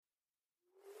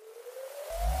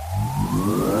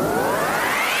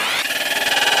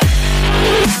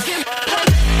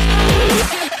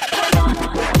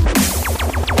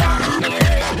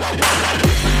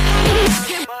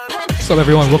What's up,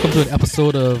 everyone? Welcome to an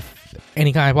episode of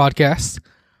Any Kind of Podcast.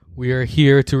 We are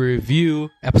here to review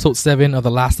episode 7 of The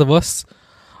Last of Us.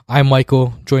 I'm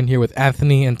Michael, joined here with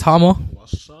Anthony and Tama.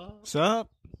 What's up?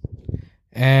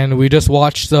 And we just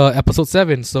watched episode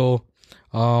 7. So,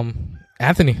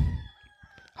 Anthony,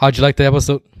 how'd you like the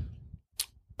episode?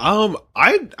 I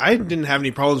didn't have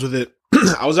any problems with it.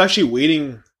 I was actually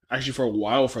waiting for a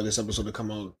while for this episode to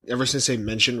come out, ever since they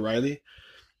mentioned Riley.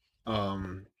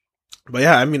 But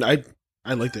yeah, I mean,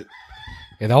 I liked it.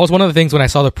 Yeah, that was one of the things when I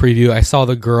saw the preview. I saw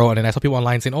the girl, and then I saw people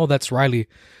online saying, "Oh, that's Riley,"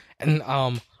 and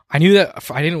I knew that.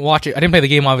 I didn't watch it. I didn't play the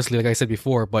game, obviously, like I said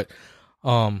before. But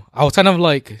I was kind of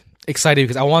like excited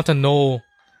because I want to know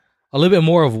a little bit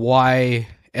more of why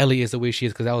Ellie is the way she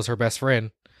is, because that was her best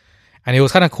friend, and it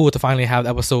was kind of cool to finally have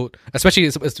the episode. Especially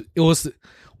it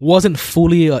wasn't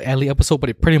fully a Ellie episode,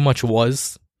 but it pretty much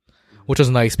was, which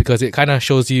was nice because it kind of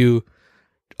shows you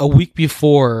a week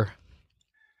before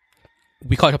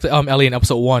we caught up to Ellie in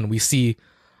episode 1. We see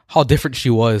how different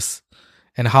she was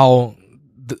and how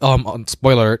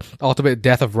spoiler, the ultimate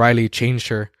death of Riley changed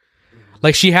her.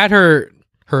 Like, she had her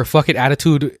fucking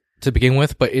attitude to begin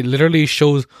with, but it literally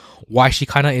shows why she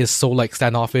kind of is so like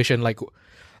standoffish. And like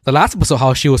the last episode,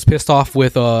 how she was pissed off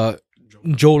with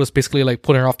Joel is basically like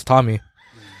putting her off to Tommy.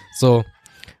 So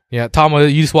yeah, Tom,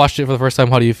 you just watched it for the first time.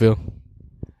 How do you feel?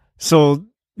 So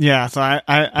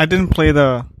I didn't play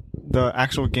the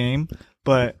actual game,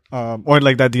 but or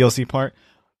like that DLC part,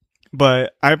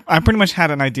 but I pretty much had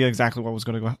an idea exactly what was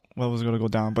gonna go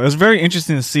down. But it was very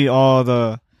interesting to see all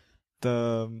the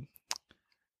setups,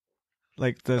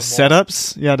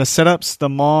 the setups, the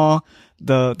mall,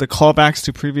 the callbacks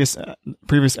to previous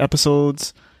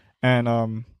episodes,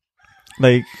 and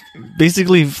like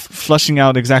basically flushing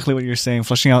out exactly what you're saying,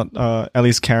 flushing out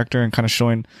Ellie's character and kind of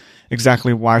showing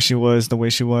exactly why she was the way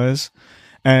she was.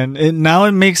 And now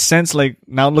it makes sense, like,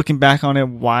 now looking back on it,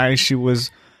 why she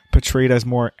was portrayed as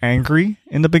more angry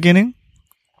in the beginning.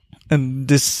 And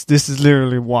this is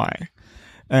literally why.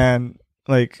 And,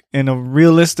 like, in a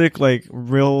realistic, like,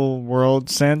 real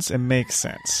world sense, it makes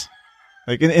sense.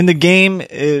 Like, in the game,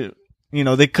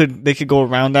 they could go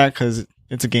around that because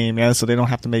it's a game, yeah, so they don't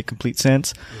have to make complete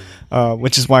sense.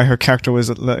 Which is why her character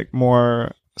was, like,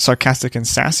 more sarcastic and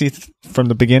sassy from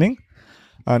the beginning.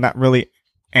 Not really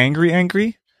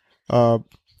angry,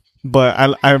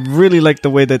 but I really like the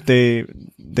way that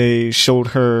they showed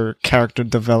her character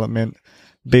development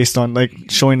based on like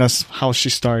showing us how she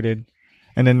started,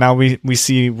 and then now we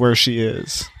see where she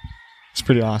is. It's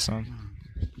pretty awesome.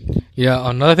 Yeah,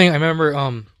 another thing I remember,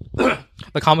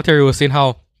 the commentary was saying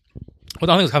how, well, I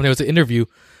don't think it was commentary, it was an interview,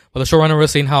 but the showrunner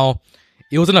was saying how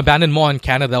it was an abandoned mall in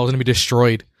Canada that was going to be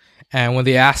destroyed. And when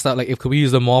they asked that, like, if could we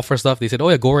use the mall for stuff, they said, "Oh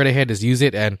yeah, go right ahead, just use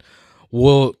it, and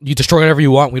you destroy whatever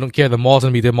you want. We don't care. The mall's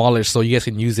gonna be demolished, so you guys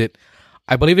can use it."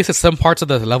 I believe they said some parts of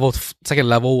the second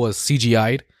level was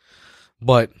CGI'd,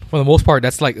 but for the most part,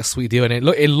 that's like a sweet deal, and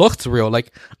it looked real.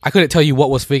 Like, I couldn't tell you what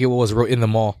was fake and what was real in the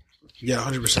mall. Yeah,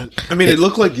 100%. I mean, it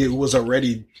looked like it was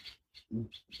already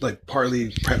like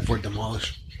partly prepped for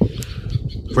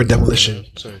demolition.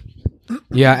 Sorry.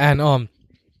 Yeah, and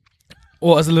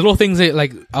well, as the little things that,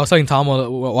 like, I was telling Tom while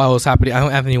it was happening, I don't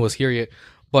know if Anthony was here yet,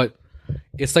 but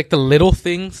it's like the little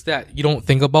things that you don't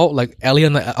think about, like Ellie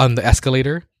on the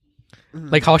escalator,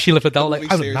 like how she lifted out, like,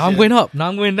 I'm going up, now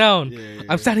I'm going down,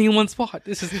 I'm standing in one spot.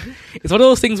 It's one of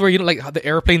those things where, you know, like the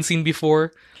airplane scene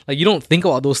before, like, you don't think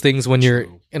about those things when you're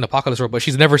in Apocalypse World, but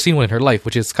she's never seen one in her life,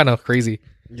 which is kind of crazy.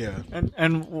 Yeah,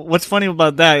 and what's funny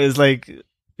about that is, like,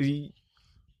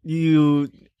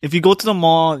 if you go to the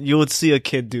mall, you would see a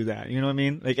kid do that. You know what I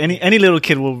mean? Like, any little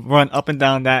kid will run up and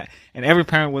down that, and every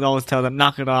parent would always tell them,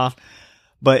 knock it off.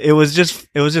 But it was just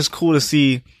cool to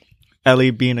see Ellie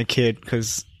being a kid,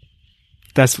 because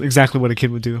that's exactly what a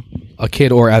kid would do. A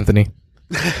kid or Anthony.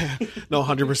 No,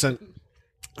 100%.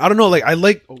 I don't know. Like, I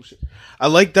like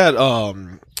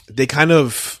that. They kind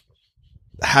of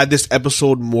had this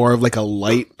episode more of like a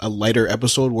lighter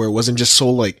episode where it wasn't just so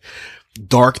like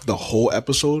dark the whole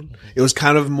episode. It was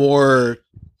kind of more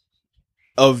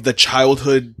of the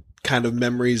childhood kind of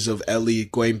memories of Ellie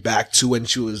going back to when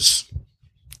she was,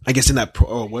 I guess, in that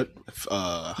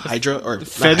Hydra or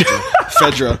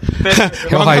Fedra.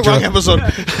 Wrong episode.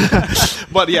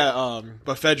 But yeah,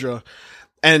 but Fedra,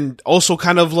 and also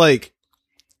kind of like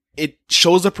it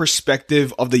shows the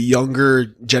perspective of the younger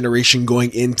generation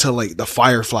going into like the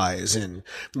Fireflies and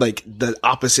like the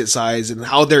opposite sides, and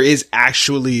how there is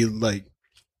actually like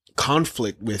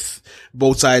conflict with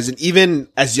both sides, and even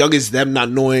as young as them not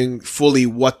knowing fully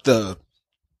what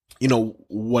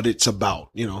what it's about,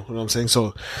 you know what I'm saying?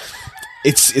 So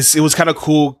it was kind of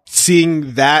cool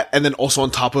seeing that, and then also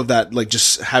on top of that, like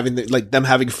just having them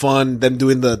having fun, them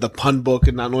doing the pun book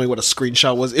and not knowing what a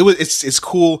screenshot was. It's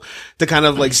cool to kind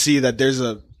of like see that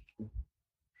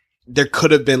there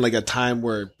could have been like a time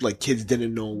where like kids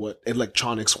didn't know what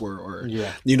electronics were, or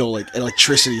like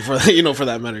electricity for for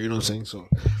that matter. You know what I'm saying? So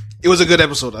it was a good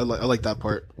episode. I like that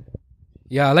part.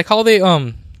 Yeah, I like how they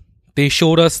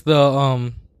showed us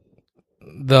I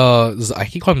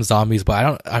keep calling them zombies,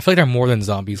 but I feel like they're more than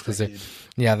zombies because the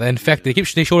infected.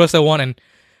 They showed us that one, and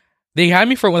they had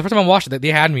me when the first time I watched it. They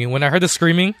had me when I heard the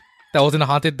screaming that was in the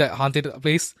haunted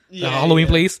place, the Halloween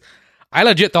place. I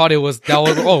legit thought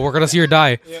we're gonna see her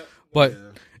die. But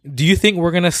do you think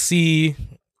we're gonna see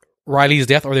Riley's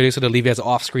death, or they're just gonna leave it as an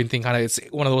off-screen thing? Kind of, it's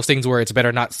one of those things where it's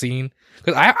better not seen.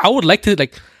 Because I would like to,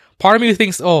 like, part of me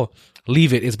thinks,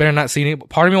 leave it. It's better not seeing it. But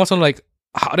part of me wants to know, like,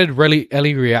 how did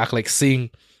Ellie react, like seeing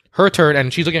her turn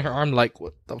and she's looking at her arm like,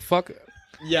 what the fuck?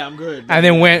 Yeah, I'm good. And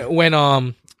then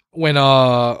when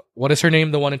what is her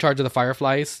name? The one in charge of the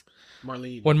Fireflies,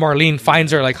 Marlene. When Marlene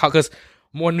finds her, like, how? Because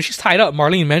when she's tied up,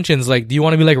 Marlene mentions, like, do you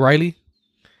want to be like Riley?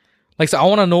 Like, so I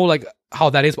want to know, like, how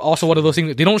that is. But also, one of those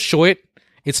things, they don't show it.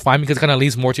 It's fine because it kind of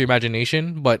leaves more to your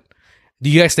imagination. But do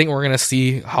you guys think we're gonna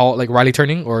see how, like, Riley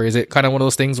turning, or is it kind of one of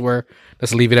those things where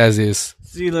just leave it as is?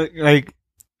 See, like,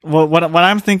 well, what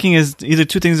I'm thinking is either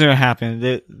two things are gonna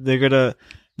happen. They're gonna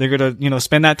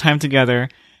spend that time together,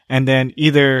 and then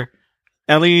either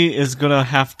Ellie is gonna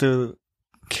have to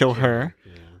kill her,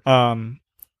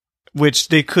 which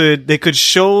they could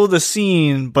show the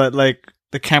scene, but like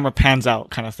the camera pans out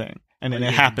kind of thing. And then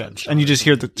it happens, and you just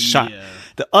hear the shot. Yeah.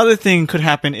 The other thing could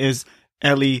happen is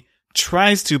Ellie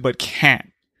tries to, but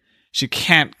can't. She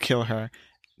can't kill her.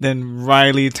 Then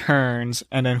Riley turns,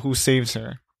 and then who saves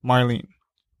her? Marlene.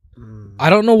 I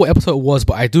don't know what episode it was,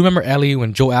 but I do remember Ellie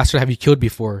when Joe asked her, "Have you killed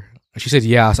before?" She said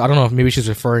yes. I don't know if maybe she's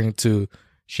referring to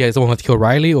she had someone to kill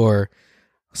Riley or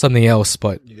something else.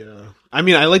 But yeah, I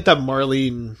mean, I like that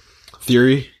Marlene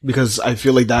theory because I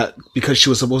feel like that because she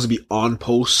was supposed to be on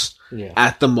post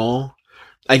at the mall.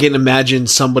 I can imagine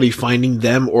somebody finding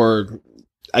them, or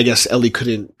I guess Ellie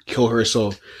couldn't kill her,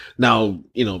 so now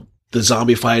the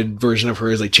zombified version of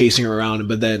her is like chasing her around,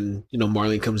 but then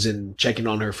Marlene comes in checking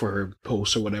on her for her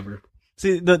post or whatever.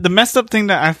 See, the messed up thing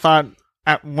that I thought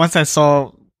once I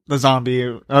saw the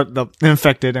zombie, the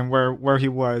infected, and where he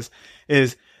was,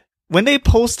 is when they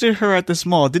posted her at this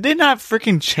mall. Did they not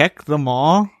freaking check the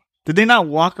mall? Did they not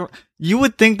walk around? You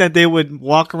would think that they would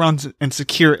walk around and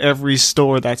secure every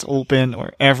store that's open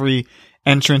or every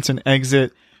entrance and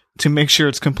exit to make sure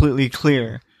it's completely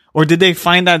clear. Or did they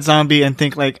find that zombie and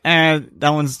think like, that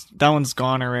one's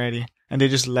gone already, and they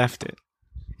just left it?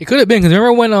 It could have been, because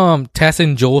remember when Tess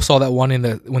and Joel saw that one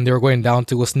when they were going down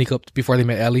to go sneak up before they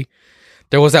met Ellie?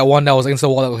 There was that one that was against the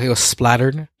wall that was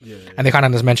splattered, and they kind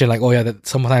of just mentioned like, that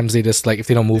sometimes they just like if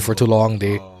they don't move for too long,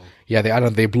 they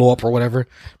blow up or whatever.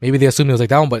 Maybe they assumed it was like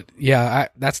that one, but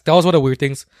that was one of the weird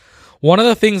things. One of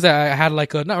the things that I had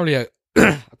like not really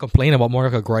a complaint about, more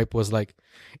like a gripe, was like,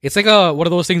 it's like one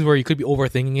of those things where you could be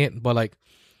overthinking it, but like,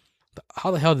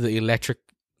 how the hell did the electric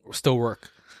still work?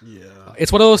 Yeah,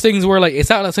 it's one of those things where like it's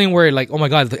not something where like, oh my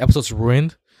god, the episode's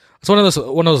ruined. It's one of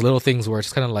those little things where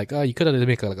it's kind of like, you could have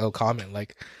make a comment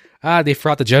like, they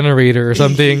forgot the generator or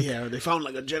something. Yeah, they found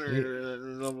like a generator.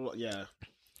 Yeah.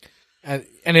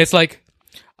 And it's like,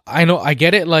 I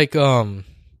get it, like, they're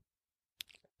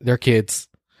kids,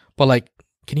 but like,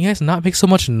 can you guys not make so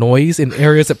much noise in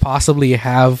areas that possibly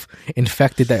have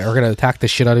infected that are going to attack the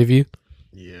shit out of you?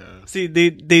 Yeah. See, they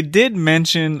did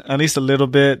mention at least a little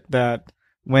bit that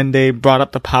when they brought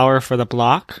up the power for the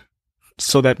block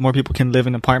so that more people can live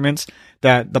in apartments,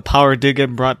 that the power did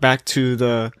get brought back to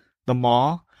the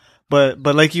mall. But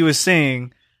like you were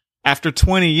saying, after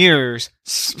 20 years,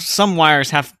 some wires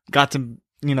have got to,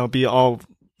 be all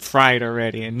fried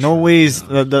already. And no ways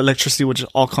the electricity would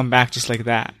just all come back just like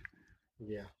that.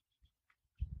 Yeah.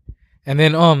 And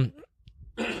then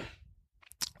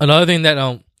another thing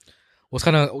that was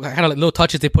kind of like little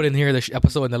touches they put in here, this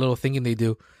episode, and the little thinking they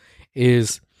do,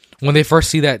 is when they first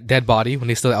see that dead body, when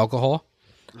they steal the alcohol,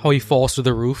 how he falls through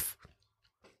the roof.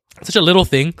 It's such a little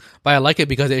thing, but I like it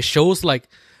because it shows like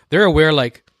they're aware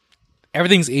like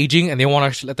everything's aging, and they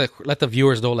want to let the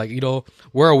viewers know, like,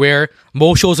 we're aware.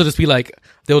 Most shows will just be like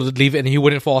they'll leave it and he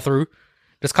wouldn't fall through.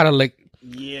 Just kind of like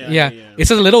it's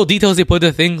just little details they put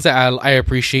the things that I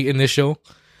appreciate in this show.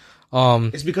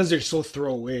 It's because they're so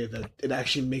throwaway that it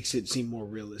actually makes it seem more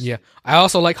realistic. Yeah, I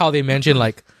also like how they mention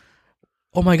like,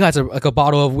 oh my god, it's like a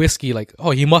bottle of whiskey. Like,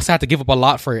 oh, he must have to give up a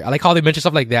lot for it. I like how they mention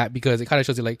stuff like that because it kind of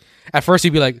shows you like, at first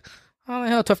you'd be like, oh,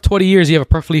 hell, tough 20 years, you have a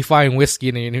perfectly fine whiskey,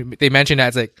 and they mention that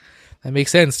it's like, That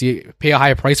makes sense. You pay a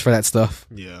higher price for that stuff.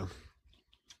 Yeah.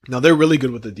 No, they're really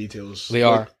good with the details. They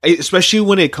are. Especially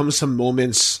when it comes to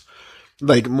moments,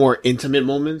 like more intimate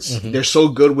moments. Mhm. They're so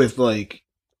good with like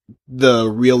the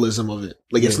realism of it.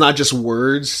 Like it's not just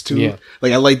words too. Yeah.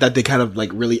 Like I like that they kind of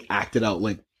like really act it out.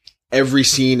 Like every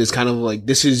scene is kind of like,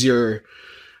 this is your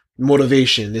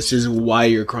motivation. This is why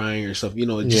you're crying or stuff. You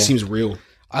know, it just seems real.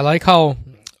 I like how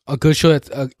a good show,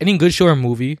 any good show or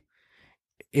movie,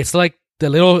 it's like the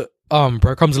little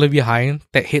breadcrumbs leave behind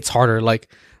that hits harder.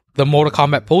 Like the Mortal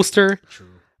Kombat poster. True.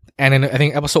 And in I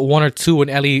think episode 1 or 2, when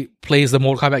Ellie plays the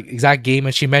Mortal Kombat exact game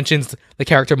and she mentions the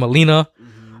character Melina,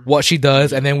 what she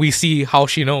does, and then we see how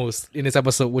she knows in this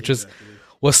episode, which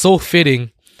was so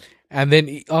fitting. And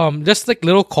then just like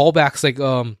little callbacks, like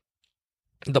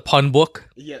the pun book.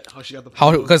 Yeah, how she got the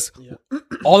pun book. Because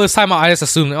all this time I just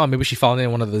assumed, oh, maybe she found it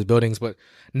in one of those buildings, but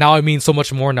now it means so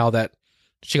much more now that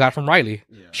she got it from Riley.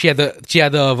 Yeah. She had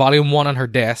the volume 1 on her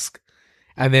desk,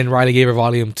 and then Riley gave her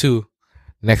volume 2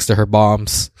 next to her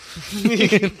bombs.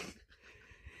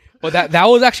 But that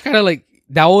was actually kind of like,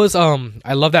 that was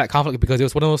I love that conflict, because it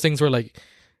was one of those things where like,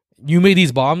 you made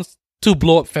these bombs to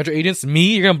blow up federal agents,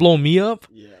 you're gonna blow me up.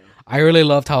 Yeah. I really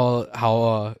loved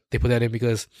how they put that in,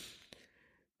 because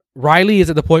Riley is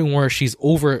at the point where she's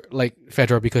over like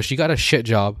Fedra, because she got a shit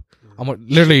job. I'm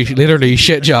literally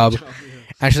shit job.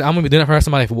 And she's, I'm gonna be doing it for the rest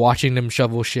of my life, watching them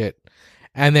shovel shit.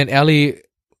 And then Ellie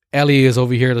is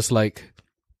over here just like,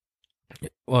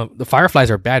 well, the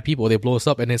Fireflies are bad people. They blow us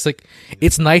up, and it's like,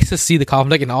 it's nice to see the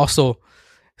conflict, and also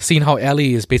seeing how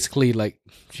Ellie is basically like,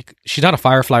 she's not a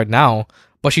Firefly now,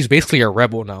 but she's basically a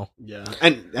rebel now. Yeah,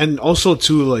 and also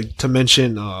too, like to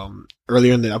mention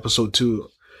earlier in the episode too,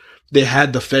 they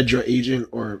had the Fedra agent,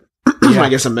 or I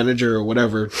guess a manager or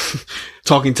whatever,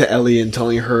 talking to Ellie and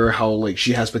telling her how like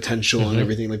she has potential and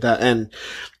everything like that. And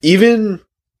even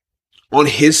on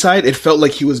his side, it felt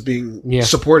like he was being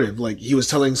supportive. Like he was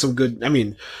telling some good, I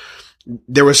mean,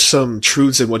 there was some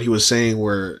truths in what he was saying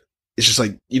where it's just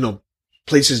like, you know,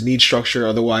 places need structure.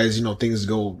 Otherwise, you know, things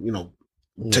go, you know,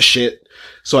 to shit.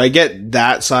 So I get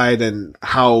that side and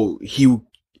how he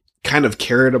kind of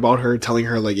cared about her, telling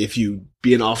her like, if you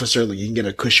be an officer, like you can get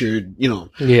a cushion, you know,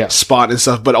 spot and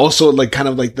stuff, but also like kind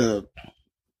of like the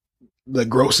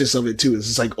grossness of it too. It's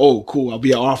just like, oh, cool, I'll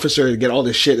be an officer and get all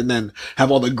this shit, and then have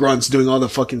all the grunts doing all the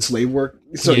fucking slave work.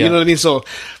 So you know what I mean? So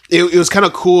it was kind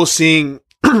of cool seeing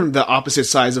the opposite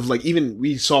sides of like, even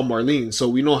we saw Marlene, so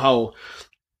we know how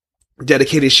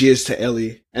dedicated she is to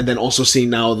Ellie, and then also seeing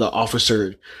now the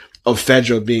officer of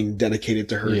Fedra being dedicated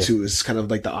to her too is kind of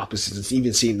like the opposite. It's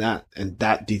even seeing that, and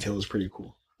that detail is pretty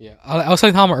cool. Yeah, I was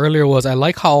telling Tom earlier was I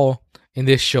like how in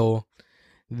this show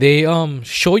they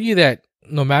show you that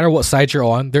no matter what side you're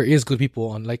on, there is good people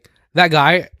on. Like that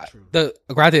guy,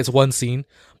 granted it's one scene,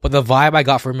 but the vibe I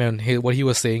got from him and what he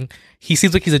was saying, he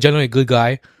seems like he's a genuinely good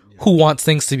guy who wants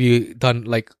things to be done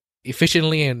like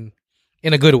efficiently and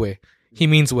in a good way. He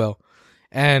means well.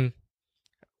 And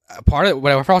part of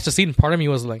when I watched the scene, part of me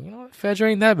was like, you know,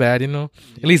 Fedra ain't that bad, you know.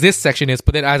 At least this section is.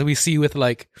 But then as we see with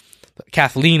like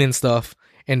Kathleen and stuff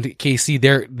and KC,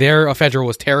 their Fedra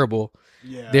was terrible.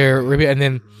 Yeah. And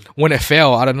then when it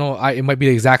fell, I don't know, it might be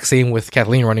the exact same with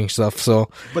Kathleen running stuff. So,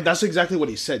 but that's exactly what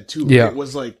he said too. Right? Yeah, it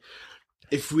was like,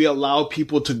 if we allow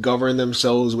people to govern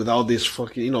themselves with all this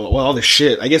fucking, you know, all this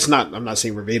shit. I guess not. I'm not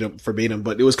saying verbatim,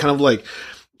 but it was kind of like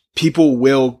people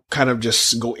will kind of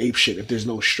just go apeshit if there's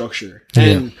no structure.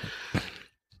 And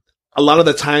a lot of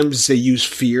the times they use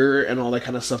fear and all that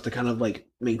kind of stuff to kind of like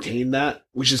maintain that,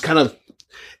 which is kind of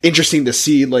interesting to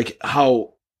see, like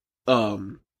how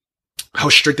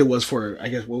strict it was for, I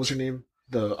guess, what was her name?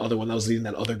 The other one that was leading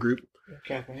that other group.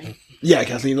 Kathleen. Yeah,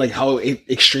 Kathleen, like how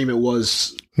extreme it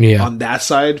was on that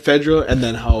side, Fedra, and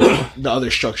then how the other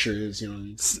structure is, you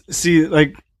know. See,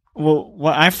 like, well,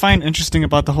 what I find interesting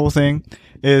about the whole thing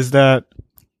is that,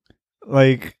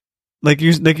 like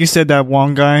you said, that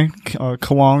Wong guy,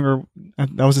 Kawang, or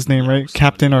that was his name, right?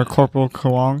 Captain or Corporal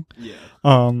Kawang. Yeah.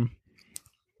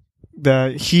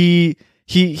 That he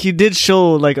did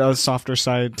show like a softer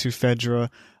side to Fedra,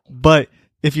 but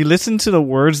if you listen to the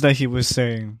words that he was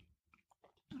saying,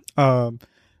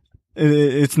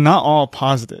 it's not all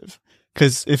positive.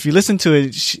 Because if you listen to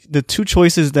it, the two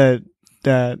choices that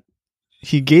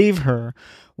he gave her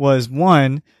was,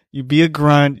 one, you be a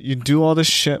grunt, you do all the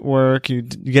shit work, you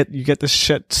get the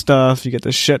shit stuff, you get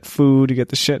the shit food, you get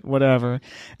the shit whatever,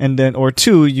 and then, or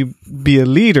two, you be a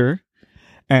leader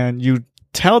and you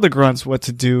tell the grunts what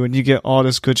to do, and you get all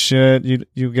this good shit.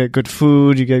 You get good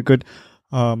food, you get good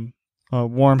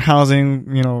warm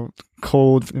housing, you know,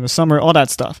 cold in the summer, all that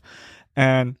stuff.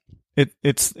 And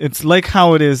it's like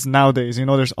how it is nowadays. You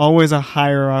know, there's always a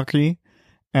hierarchy,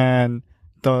 and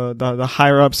the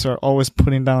higher ups are always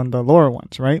putting down the lower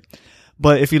ones, right?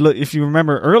 But if you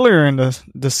remember earlier in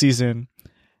the season,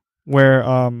 where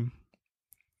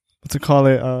what's it call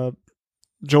it,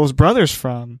 Joel's brother's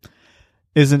from,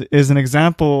 is an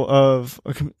example of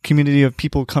a community of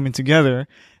people coming together,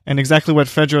 and exactly what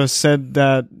Fedra said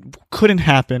that couldn't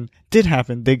happen did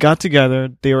happen. They got together.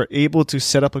 They were able to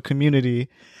set up a community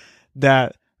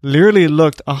that literally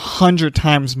looked 100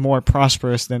 times more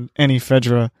prosperous than any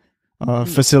Fedra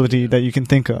facility that you can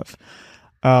think of.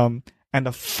 And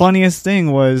the funniest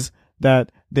thing was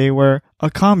that they were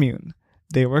a commune.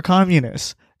 They were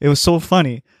communists. It was so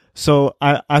funny. So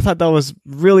I thought that was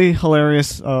really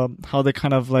hilarious, how they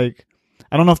kind of like,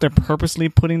 I don't know if they're purposely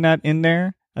putting that in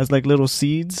there as like little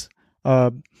seeds,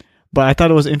 but I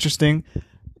thought it was interesting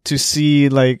to see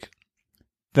like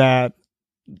that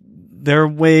their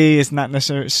way is not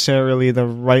necessarily the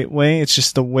right way. It's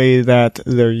just the way that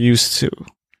they're used to.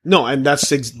 No, and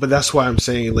but that's why I'm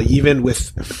saying, like, even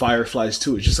with Fireflies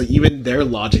too, it's just like even their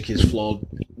logic is flawed,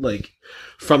 like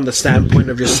from the standpoint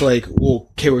of just like, well,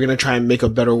 okay, we're gonna try and make a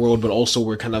better world, but also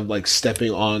we're kind of like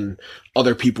stepping on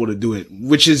other people to do it,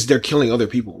 which is they're killing other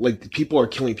people. Like people are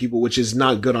killing people, which is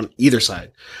not good on either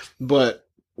side. But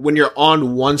when you're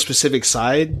on one specific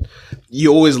side,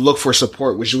 you always look for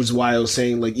support, which was why I was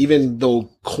saying, like, even though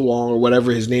Kwong or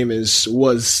whatever his name is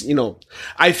was, you know,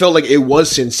 I felt like it was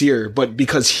sincere, but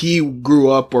because he grew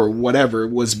up or whatever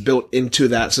was built into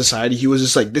that society, he was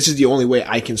just like, this is the only way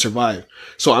I can survive.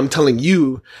 So I'm telling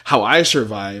you how I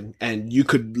survive, and you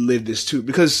could live this too.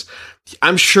 Because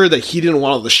I'm sure that he didn't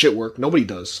want all the shit work. Nobody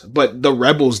does. But the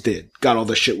rebels got all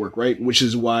the shit work, right? Which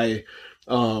is why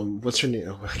what's her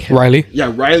name? Riley.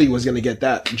 Yeah, Riley was gonna get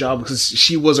that job because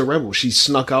she was a rebel. She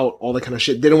snuck out all that kind of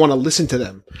shit. Didn't want to listen to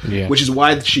them, which is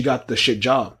why she got the shit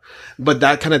job. But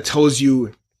that kind of tells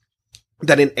you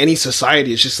that in any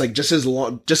society, it's just like just as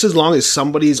long as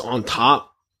somebody's on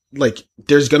top, like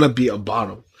there's gonna be a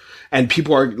bottom, and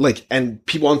people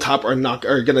on top are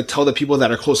gonna tell the people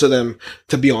that are close to them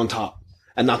to be on top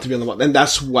and not to be on the bottom. And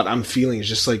that's what I'm feeling. It's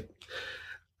just like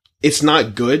it's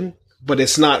not good, but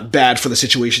it's not bad for the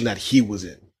situation that he was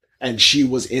in and she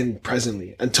was in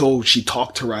presently until she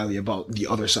talked to Riley about the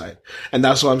other side. And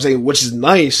that's what I'm saying, which is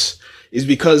nice, is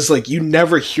because like you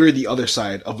never hear the other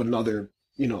side of another,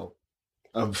 you know,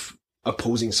 of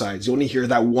opposing sides. You only hear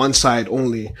that one side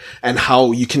only and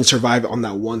how you can survive on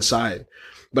that one side.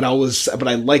 But I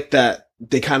like that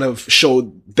they kind of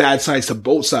showed bad sides to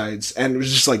both sides, and it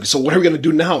was just like, so what are we going to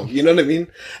do now? You know what I mean?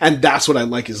 And that's what I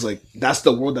like, is like, that's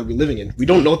the world that we're living in. We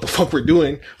don't know what the fuck we're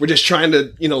doing. We're just trying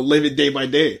to, you know, live it day by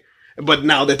day. But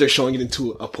now that they're showing it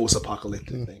into a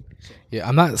post-apocalyptic thing. So. Yeah,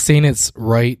 I'm not saying it's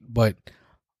right, but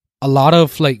a lot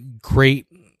of like great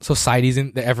societies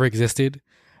that ever existed,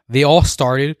 they all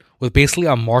started with basically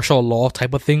a martial law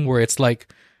type of thing where it's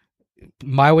like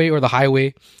my way or the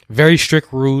highway, very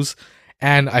strict rules.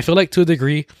 And I feel like to a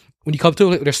degree, when you come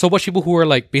to it, there's so much people who are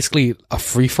like basically a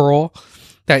free-for-all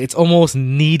that it's almost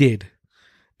needed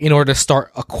in order to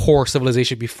start a core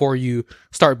civilization before you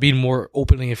start being more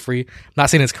openly and free. I'm not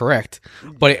saying it's correct,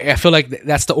 but I feel like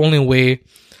that's the only way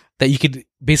that you could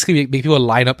basically make people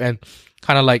line up and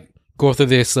kind of like go through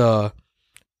this,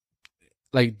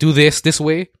 like do this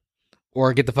way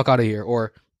or get the fuck out of here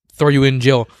or throw you in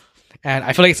jail. And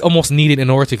I feel like it's almost needed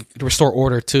in order to restore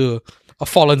order to a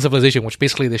fallen civilization, which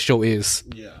basically this show is.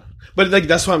 Yeah. But like,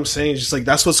 that's what I'm saying. Just like,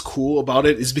 that's what's cool about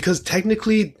it, is because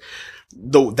technically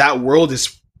that world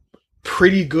is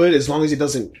pretty good as long as it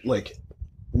doesn't like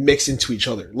mix into each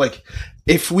other. Like,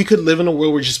 if we could live in a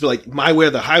world where just be like my way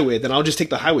or the highway, then I'll just take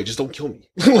the highway. Just don't kill me.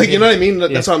 Like, you know what I mean?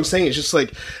 That's what I'm saying. It's just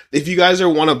like, if you guys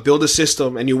want to build a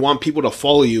system and you want people to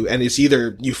follow you, and it's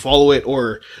either you follow it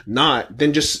or not,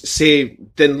 then just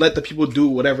then let the people do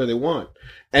whatever they want.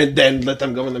 And then let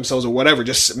them govern themselves or whatever.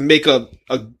 Just make a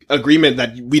agreement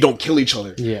that we don't kill each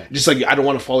other. Yeah. Just like, I don't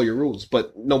want to follow your rules,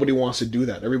 but nobody wants to do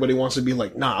that. Everybody wants to be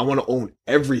like, nah, I want to own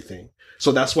everything.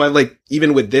 So that's why, like,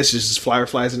 even with this, it's just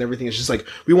Fireflies and everything. It's just like,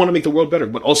 we want to make the world better,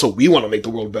 but also we want to make the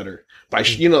world better. By,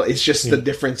 you know, it's just the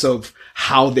difference of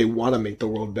how they want to make the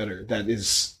world better that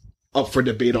is up for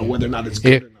debate on whether or not it's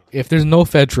good or not. If there's no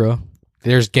Fedra,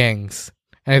 there's gangs.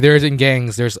 And if there isn't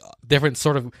gangs, there's different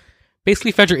sort of...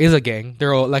 Basically, Fedra is a gang.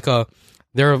 They're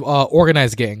an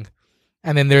organized gang.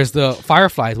 And then there's the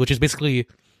Fireflies, which is basically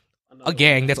a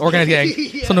gang that's organized gang.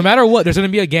 Yeah. So no matter what, there's going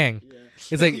to be a gang. Yeah.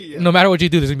 It's like, no matter what you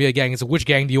do, there's going to be a gang. It's like, which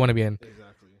gang do you want to be in?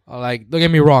 Exactly. Like, don't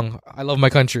get me wrong. I love my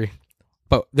country.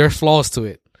 But there's flaws to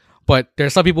it. But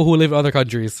there's some people who live in other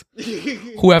countries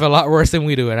who have a lot worse than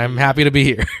we do, and I'm happy to be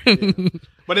here.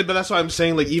 But that's why I'm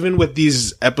saying, like, even with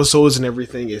these episodes and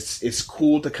everything, it's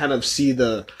cool to kind of see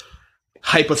the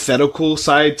hypothetical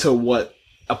side to what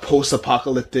a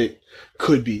post-apocalyptic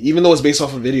could be. Even though it's based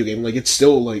off a video game, like, it's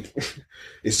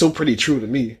still pretty true to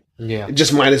me. Yeah.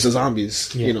 Just minus the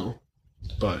zombies, you know.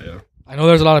 But yeah. I know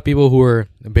there's a lot of people who were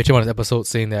bitching about this episode,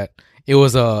 saying that it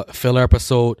was a filler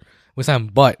episode with time,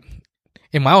 but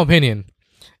in my opinion,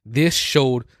 this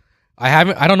showed. I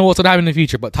don't know what's gonna happen in the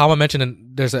future, but Tama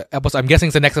mentioned there's an episode. I'm guessing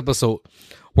it's the next episode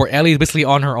where Ellie is basically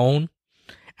on her own,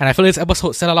 and I feel this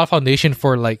episode set a lot of foundation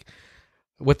for, like,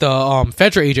 with the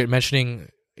Fedra agent mentioning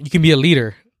you can be a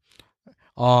leader.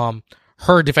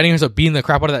 Her defending herself, beating the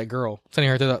crap out of that girl, sending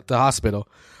her to the hospital.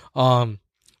 All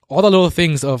the little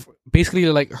things of basically,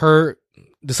 like, her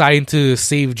deciding to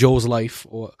save Joe's life,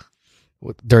 or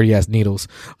with dirty ass needles,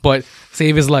 but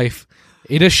save his life.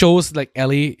 It just shows, like,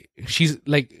 Ellie, she's,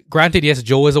 like, granted, yes,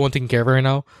 Joe is the one taking care of her right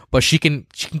now, but she can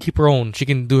keep her own. She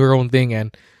can do her own thing,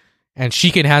 and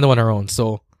she can handle on her own.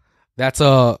 So that's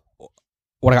what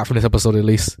I got from this episode, at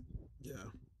least. Yeah.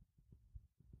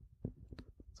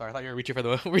 Sorry, I thought you were reaching for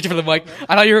the mic.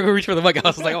 I thought you were reaching for the mic. I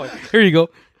was like, oh, here you go.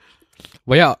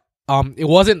 But yeah, it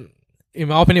wasn't, in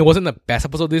my opinion, it wasn't the best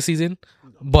episode this season,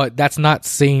 but that's not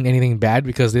saying anything bad,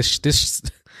 because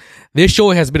this show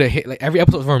has been a hit. Like, every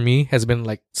episode for me has been,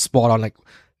 like, spot on, like,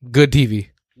 good TV.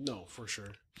 No, for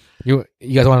sure. You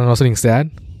guys want to know something sad?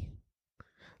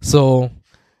 So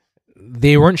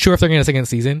they weren't sure if they're getting a second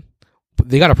season.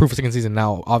 They got approved for second season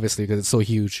now, obviously, because it's so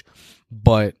huge.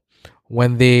 But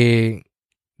when they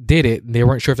did it, they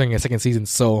weren't sure if they're getting a second season.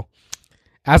 So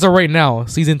as of right now,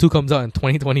 season 2 comes out in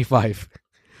 2025.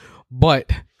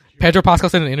 But Pedro Pascal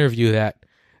said in an interview that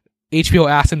HBO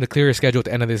asked him to clear his schedule at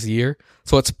the end of this year.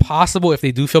 So it's possible if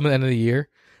they do film at the end of the year,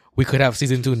 we could have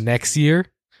season 2 next year.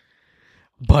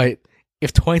 But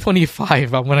if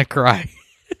 2025, I'm going to cry.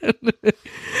 I'm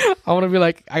going to be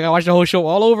like, I got to watch the whole show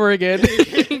all over again,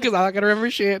 because I'm not going to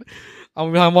remember shit.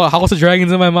 I'm going to be talking about House of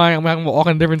Dragons in my mind. I'm talking about all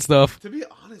kind of different stuff. To be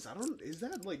honest, is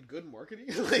that, like, good marketing?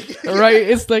 Like, right?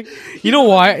 It's like, you know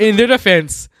why? In their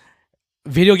defense,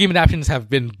 video game adaptations have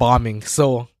been bombing.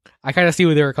 So I kind of see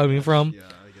where they were coming from. Yeah,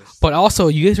 I guess. But also,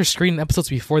 you guys are screening episodes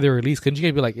before they're released. Couldn't you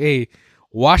guys be like, hey,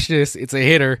 watch this. It's a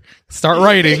hitter. Start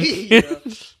writing. Yeah,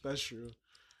 that's true.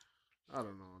 I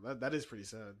don't know. That is pretty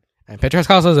sad. And Pedro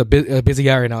Pascal is a busy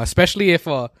guy right now, especially if,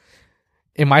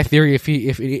 in my theory, if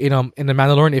in the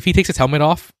Mandalorian, if he takes his helmet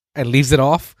off and leaves it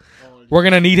off, we're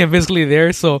gonna need him physically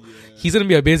there. So he's gonna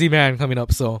be a busy man coming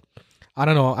up. So I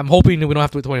don't know. I'm hoping that we don't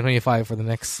have to wait 2025 for the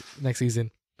next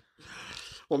season.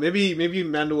 Well, maybe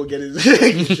Mando will get his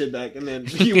shit back, and then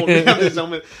he won't have his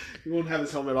helmet. He won't have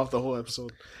his helmet off the whole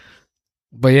episode.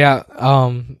 But yeah,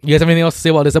 you guys have anything else to say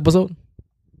about this episode?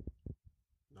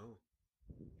 No,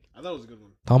 I thought it was a good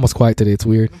one. Tom was quiet today. It's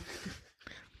weird.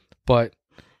 But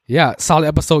yeah, solid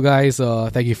episode, guys.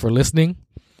 Thank you for listening.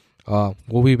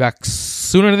 We'll be back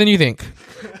sooner than you think.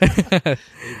 Thank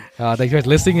you guys for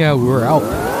listening. We were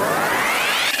out.